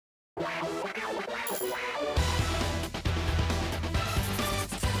Hello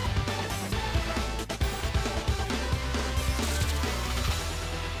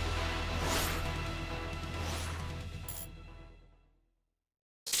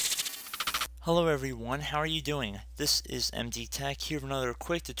everyone, how are you doing? This is MD Tech here with another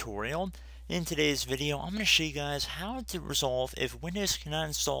quick tutorial. In today's video, I'm going to show you guys how to resolve if Windows cannot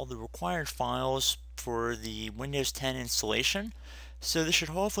install the required files for the Windows 10 installation. So this should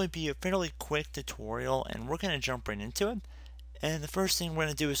hopefully be a fairly quick tutorial, and we're going to jump right into it. And the first thing we're going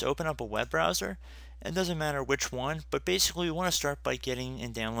to do is open up a web browser. It doesn't matter which one, but basically we want to start by getting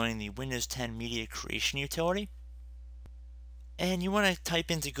and downloading the Windows 10 Media Creation Utility. And you want to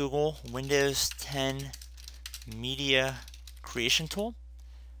type into Google Windows 10 Media Creation Tool.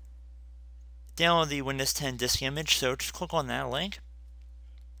 Download the Windows 10 disk image, so just click on that link.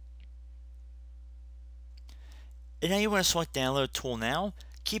 And now you want to select Download Tool now.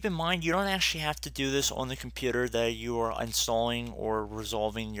 Keep in mind you don't actually have to do this on the computer that you are installing or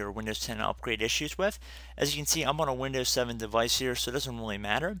resolving your Windows 10 upgrade issues with. As you can see, I'm on a Windows 7 device here, so it doesn't really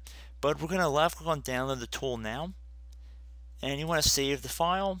matter. But we're going to left click on Download the tool now. And you want to save the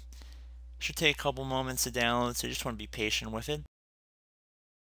file. It should take a couple moments to download, so you just want to be patient with it.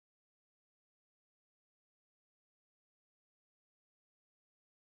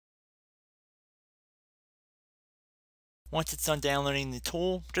 Once it's done downloading the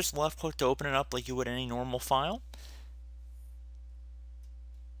tool, just left click to open it up like you would any normal file.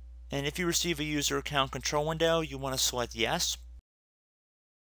 And if you receive a user account control window, you want to select yes.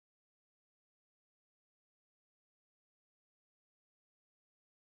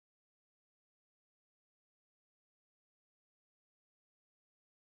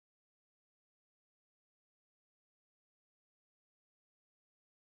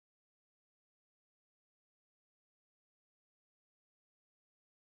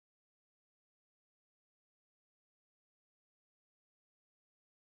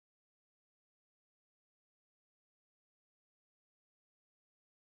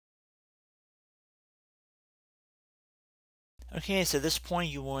 Okay, so at this point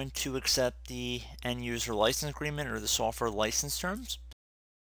you want to accept the end user license agreement or the software license terms.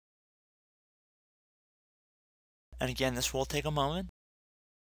 And again, this will take a moment.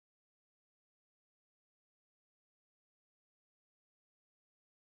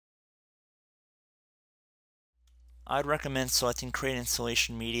 I'd recommend selecting Create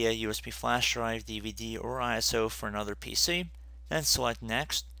Installation Media, USB Flash Drive, DVD, or ISO for another PC, then select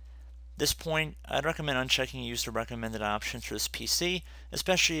Next. At this point, I'd recommend unchecking Use the recommended options for this PC,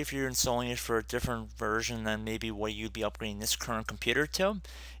 especially if you're installing it for a different version than maybe what you'd be upgrading this current computer to.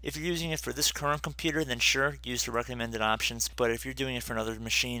 If you're using it for this current computer, then sure, use the recommended options, but if you're doing it for another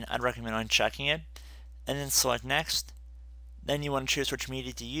machine, I'd recommend unchecking it, and then select Next. Then you want to choose which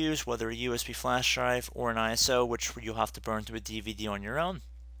media to use, whether a USB flash drive or an ISO, which you'll have to burn to a DVD on your own.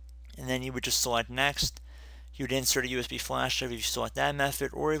 And then you would just select Next. You would insert a USB flash drive if you select that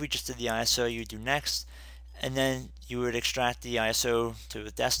method, or if you just did the ISO, you would do Next. And then you would extract the ISO to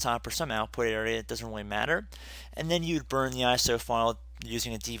a desktop or some output area, it doesn't really matter. And then you would burn the ISO file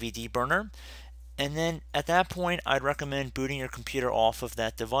using a DVD burner. And then at that point, I'd recommend booting your computer off of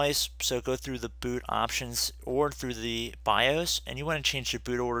that device. So go through the boot options or through the BIOS, and you want to change the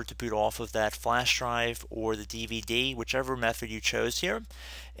boot order to boot off of that flash drive or the DVD, whichever method you chose here.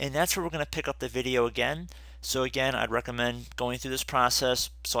 And that's where we're going to pick up the video again. So again, I'd recommend going through this process,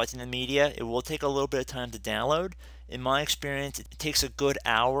 selecting the media. It will take a little bit of time to download. In my experience, it takes a good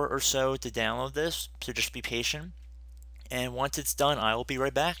hour or so to download this, so just be patient. And once it's done, I will be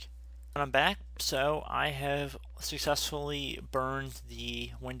right back. I'm back, so I have successfully burned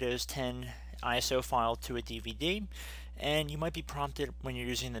the Windows 10 ISO file to a DVD, and you might be prompted when you're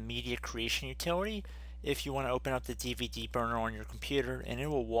using the Media Creation Utility if you want to open up the DVD burner on your computer, and it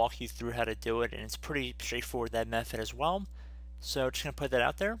will walk you through how to do it, and it's pretty straightforward, that method as well. So just going to put that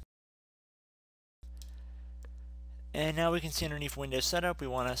out there. And now we can see underneath Windows Setup, we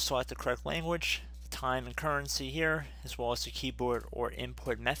want to select the correct language, the time and currency here, as well as the keyboard or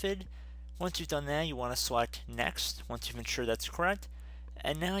input method. Once you've done that, you want to select Next once you've ensured that's correct.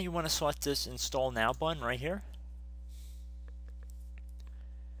 And now you want to select this Install Now button right here.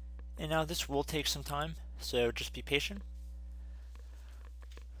 And now this will take some time, so just be patient.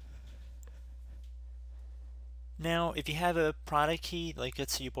 Now, if you have a product key, like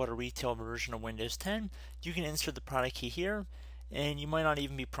let's say you bought a retail version of Windows 10, you can insert the product key here, and you might not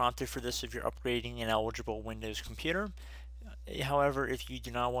even be prompted for this if you're upgrading an eligible Windows computer. However, if you do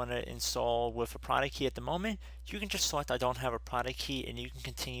not want to install with a product key at the moment, you can just select I don't have a product key and you can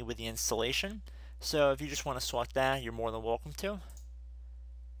continue with the installation. So if you just want to select that, you're more than welcome to.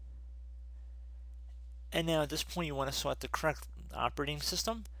 And now at this point you want to select the correct operating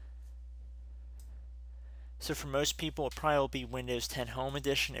system. So for most people it probably will be Windows 10 Home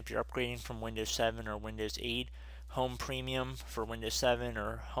Edition if you're upgrading from Windows 7 or Windows 8, Home Premium for Windows 7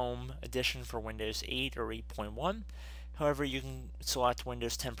 or Home Edition for Windows 8 or 8.1. However, you can select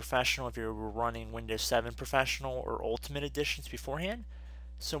Windows 10 Professional if you're running Windows 7 Professional or Ultimate Editions beforehand.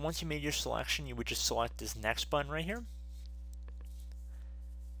 So once you made your selection, you would just select this next button right here.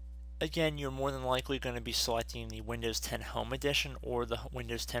 Again, you're more than likely going to be selecting the Windows 10 Home Edition or the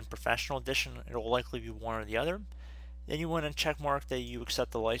Windows 10 Professional Edition. It will likely be one or the other. Then you want to check mark that you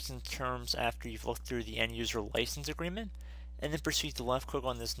accept the license terms after you've looked through the end user license agreement, and then proceed to left click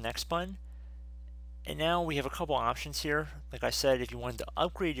on this next button. And now we have a couple options here. Like I said, if you wanted to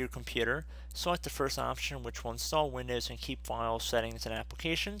upgrade your computer, select the first option, which will install Windows and keep file settings and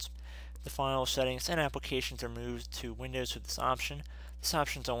applications. The file settings and applications are moved to Windows with this option. This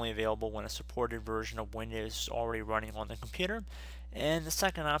option is only available when a supported version of Windows is already running on the computer. And the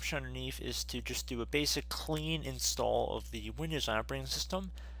second option underneath is to just do a basic clean install of the Windows operating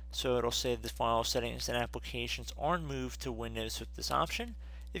system. So it'll say the file settings and applications aren't moved to Windows with this option.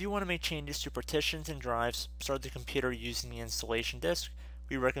 If you want to make changes to partitions and drives, start the computer using the installation disk.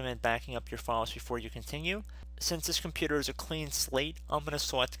 We recommend backing up your files before you continue. Since this computer is a clean slate, I'm going to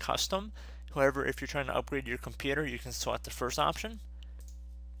select custom. However, if you're trying to upgrade your computer, you can select the first option.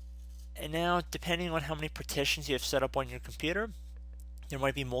 And now, depending on how many partitions you have set up on your computer, there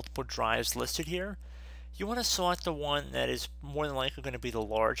might be multiple drives listed here. You want to select the one that is more than likely going to be the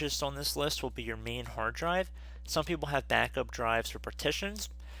largest on this list, will be your main hard drive. Some people have backup drives for partitions.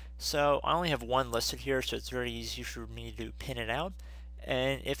 So I only have one listed here, so it's very easy for me to pin it out.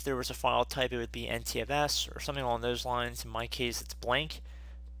 And if there was a file type, it would be NTFS or something along those lines. In my case, it's blank.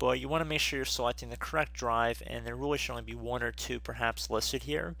 But you want to make sure you're selecting the correct drive, and there really should only be one or two perhaps listed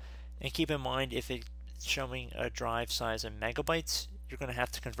here. And keep in mind, if it's showing a drive size in megabytes, you're going to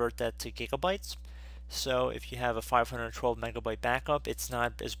have to convert that to gigabytes. So if you have a 512 megabyte backup, it's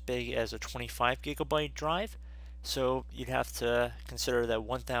not as big as a 25 gigabyte drive. So you'd have to consider that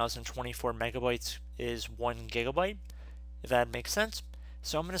 1024 megabytes is 1 gigabyte, if that makes sense.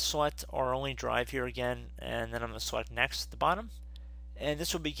 So I'm going to select our only drive here again, and then I'm going to select next at the bottom. And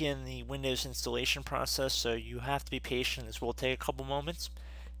this will begin the Windows installation process, so you have to be patient. This will take a couple moments,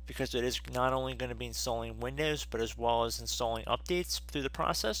 because it is not only going to be installing Windows, but as well as installing updates through the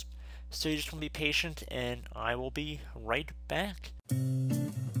process. So you just want to be patient, and I will be right back.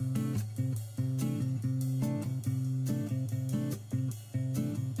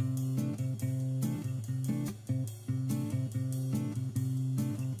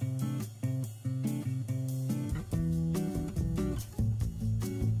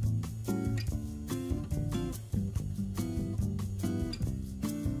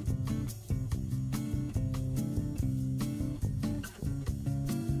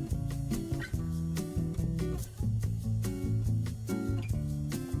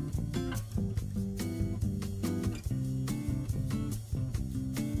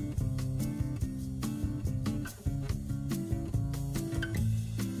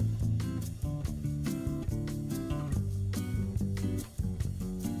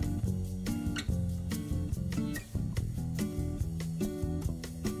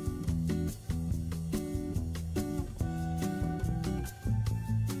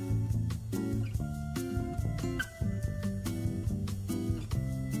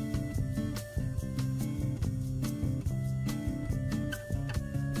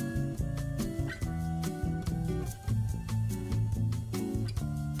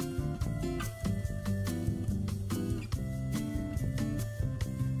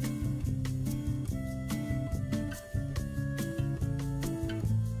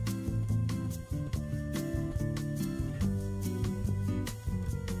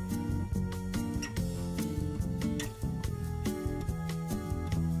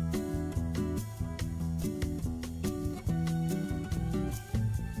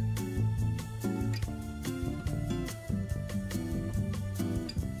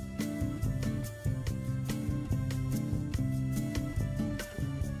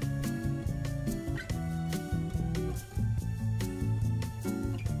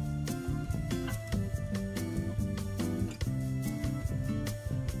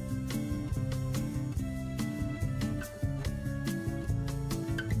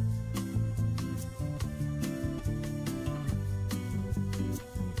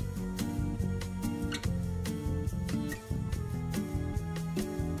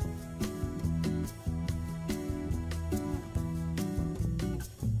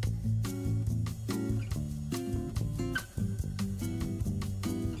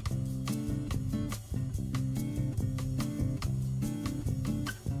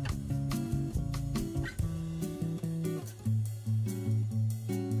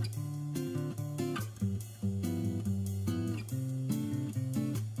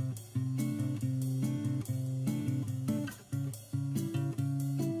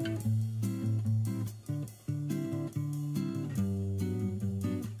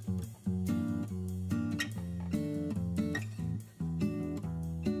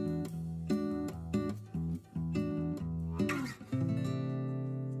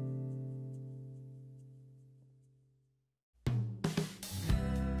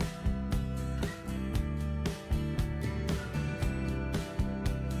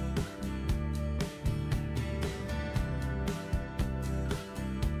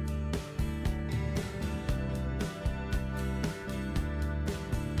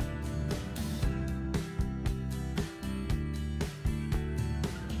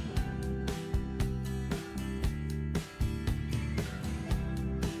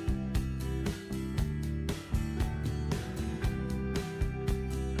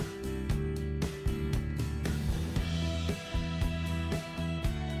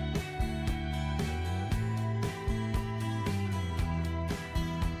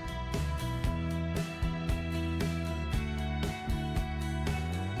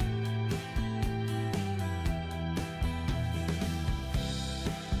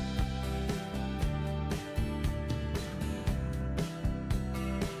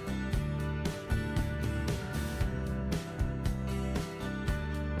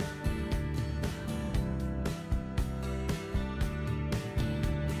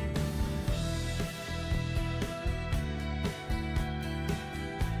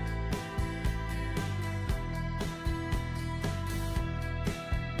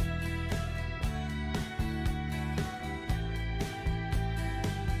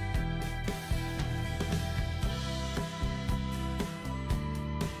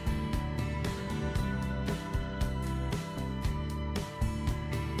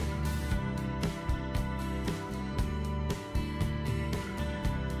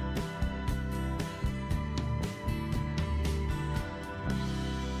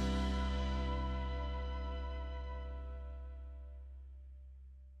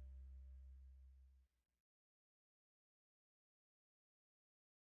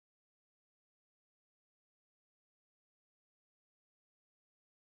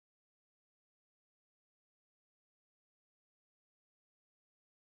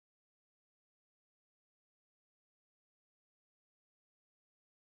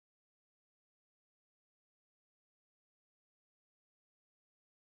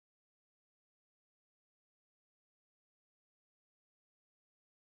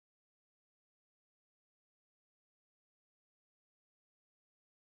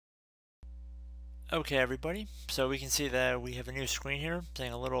 Okay, everybody, so we can see that we have a new screen here,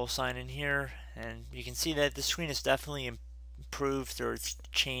 saying a little sign in here, and you can see that the screen is definitely improved or it's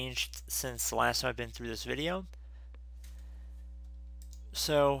changed since the last time I've been through this video.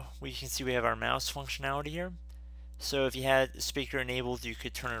 So we can see we have our mouse functionality here. So if you had the speaker enabled, you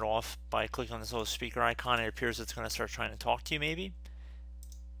could turn it off by clicking on this little speaker icon. It appears it's going to start trying to talk to you maybe.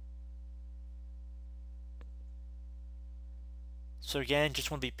 So again, just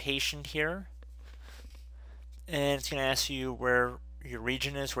want to be patient here. And it's going to ask you where your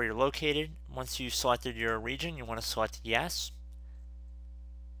region is, where you're located. Once you've selected your region, you want to select yes.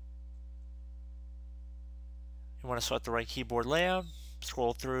 You want to select the right keyboard layout.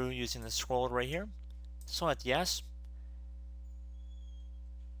 Scroll through using the scroller right here. Select yes.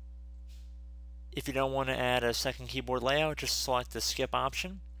 If you don't want to add a second keyboard layout, just select the skip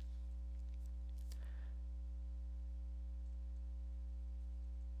option.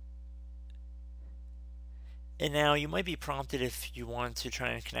 And now you might be prompted if you want to try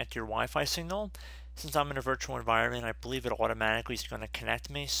and connect your Wi-Fi signal. Since I'm in a virtual environment, I believe it automatically is going to connect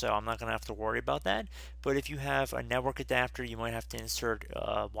me, so I'm not going to have to worry about that. But if you have a network adapter, you might have to insert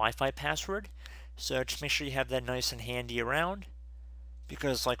a Wi-Fi password. So just make sure you have that nice and handy around,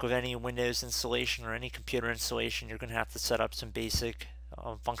 because like with any Windows installation or any computer installation, you're going to have to set up some basic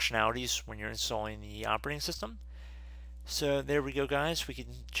functionalities when you're installing the operating system. So there we go, guys. We can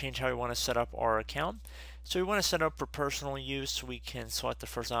change how we want to set up our account. So we want to set up for personal use. We can select the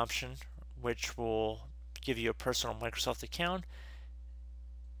first option, which will give you a personal Microsoft account.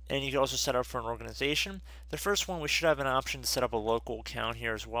 And you can also set up for an organization. The first one, we should have an option to set up a local account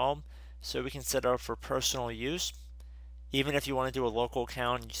here as well. So we can set up for personal use. Even if you want to do a local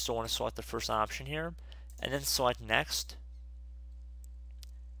account, you still want to select the first option here. And then select next.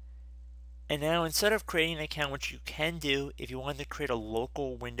 And now instead of creating an account, which you can do if you want to create a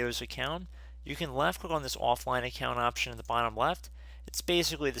local Windows account, you can left click on this offline account option in the bottom left. It's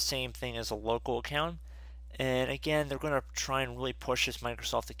basically the same thing as a local account. And again, they're going to try and really push this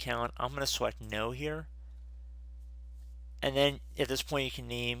Microsoft account. I'm going to select no here. And then at this point you can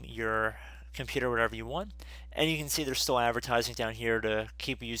name your computer whatever you want. And you can see they're still advertising down here to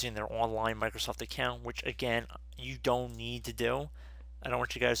keep using their online Microsoft account, which again, you don't need to do. I don't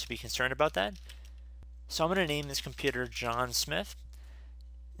want you guys to be concerned about that. So I'm going to name this computer John Smith.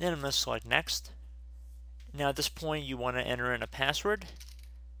 Then I'm going to select next. Now at this point you want to enter in a password.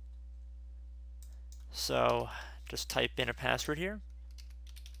 So just type in a password here.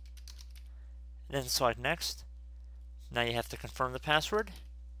 Then select next. Now you have to confirm the password.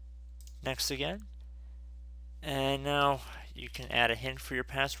 Next again. And now you can add a hint for your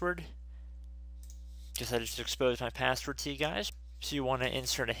password. I just exposed my password to you guys. So you want to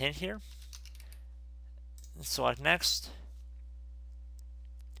insert a hint here. And select next.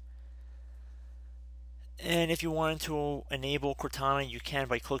 And if you wanted to enable Cortana, you can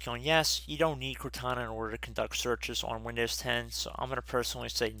by clicking on yes. You don't need Cortana in order to conduct searches on Windows 10, so I'm going to personally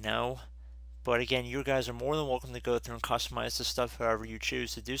say no. But again, you guys are more than welcome to go through and customize this stuff however you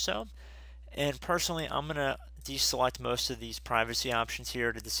choose to do so. And personally, I'm going to deselect most of these privacy options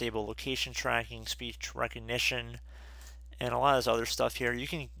here to disable location tracking, speech recognition, and a lot of this other stuff here. You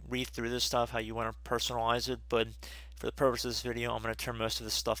can read through this stuff how you want to personalize it, but for the purpose of this video, I'm going to turn most of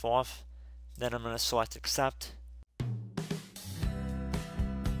this stuff off. Then I'm going to select accept.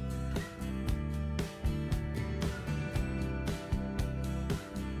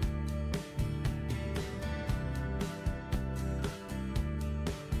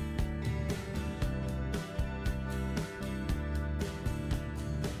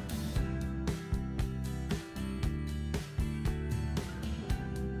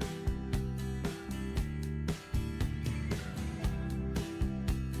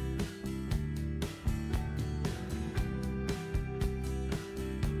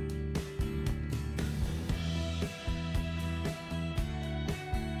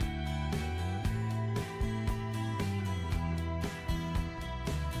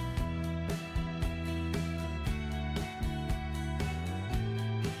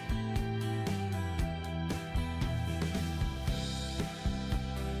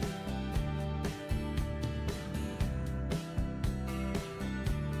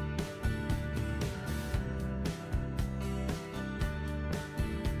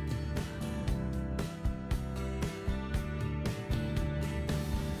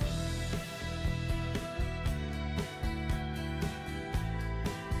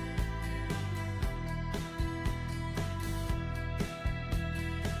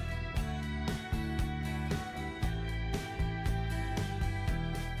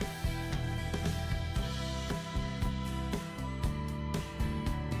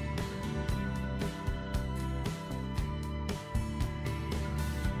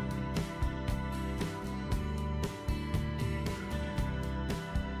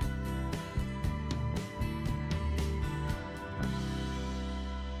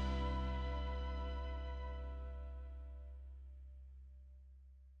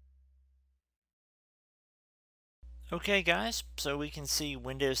 Okay guys, so we can see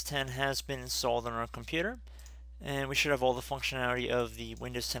Windows 10 has been installed on our computer, and we should have all the functionality of the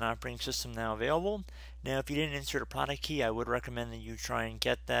Windows 10 operating system now available. Now if you didn't insert a product key, I would recommend that you try and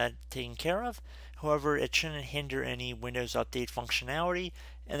get that taken care of. However, it shouldn't hinder any Windows Update functionality,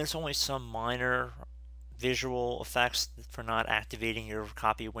 and there's only some minor visual effects for not activating your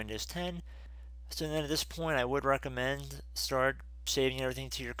copy of Windows 10. So then at this point, I would recommend start saving everything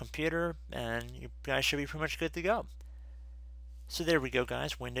to your computer, and you guys should be pretty much good to go. So there we go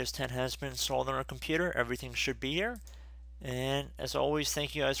guys, Windows 10 has been installed on our computer, everything should be here. And as always,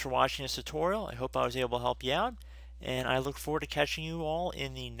 thank you guys for watching this tutorial. I hope I was able to help you out, and I look forward to catching you all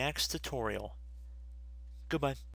in the next tutorial. Goodbye.